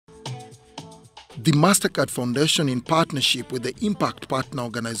The Mastercard Foundation, in partnership with the Impact Partner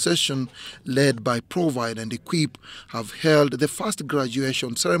Organization led by Provide and Equip, have held the first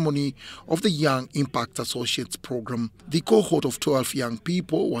graduation ceremony of the Young Impact Associates program. The cohort of 12 young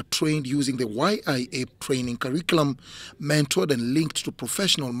people were trained using the YIA training curriculum, mentored and linked to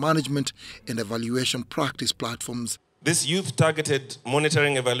professional management and evaluation practice platforms. This youth-targeted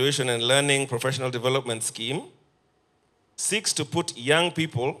monitoring, evaluation and learning professional development scheme seeks to put young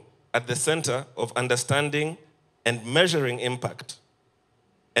people at the center of understanding and measuring impact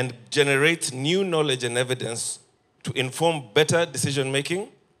and generate new knowledge and evidence to inform better decision-making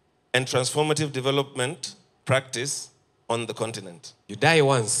and transformative development practice on the continent. You die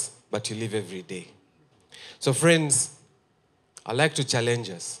once, but you live every day. So friends, I'd like to challenge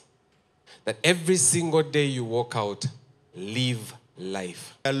us that every single day you walk out, live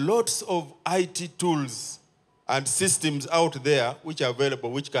life. There are lots of IT tools and systems out there which are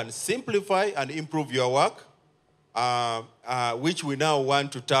available, which can simplify and improve your work, which we now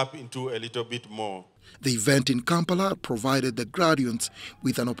want to tap into a little bit more. The event in Kampala provided the graduates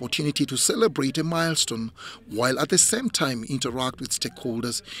with an opportunity to celebrate a milestone while at the same time interact with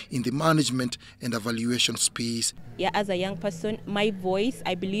stakeholders in the management and evaluation space. Yeah, as a young person, my voice,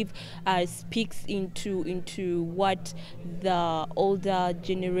 I believe, speaks into what the older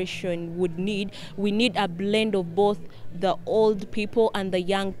generation would need. We need a blend of both the old people and the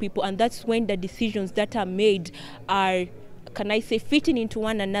young people, and that's when the decisions that are made are, can I say, fitting into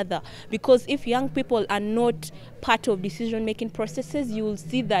one another. Because if young people are not part of decision-making processes, you will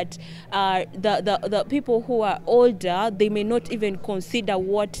see that the people who are older, they may not even consider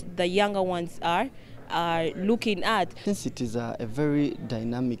what the younger ones are looking at. Since it is a very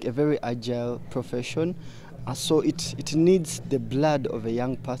dynamic, a very agile profession, so it needs the blood of a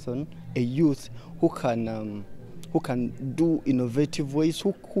young person, a youth who can do innovative ways,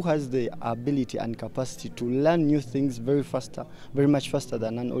 who has the ability and capacity to learn new things very much faster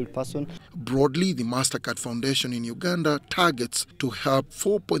than an old person. Broadly, the Mastercard Foundation in Uganda targets to help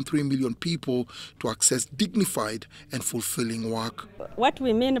 4.3 million people to access dignified and fulfilling work. What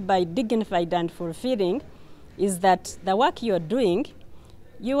we mean by dignified and fulfilling is that the work you're doing,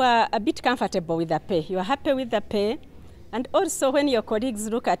 you are a bit comfortable with the pay. You are happy with the pay, and also when your colleagues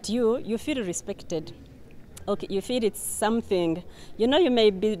look at you, you feel respected. Okay, you feel it's something, you know, you may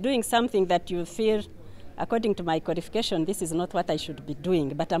be doing something that you feel, according to my qualification, this is not what I should be doing,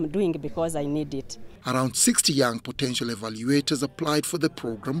 but I'm doing it because I need it. Around 60 young potential evaluators applied for the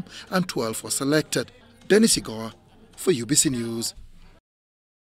program and 12 were selected. Dennis Igoa for UBC News.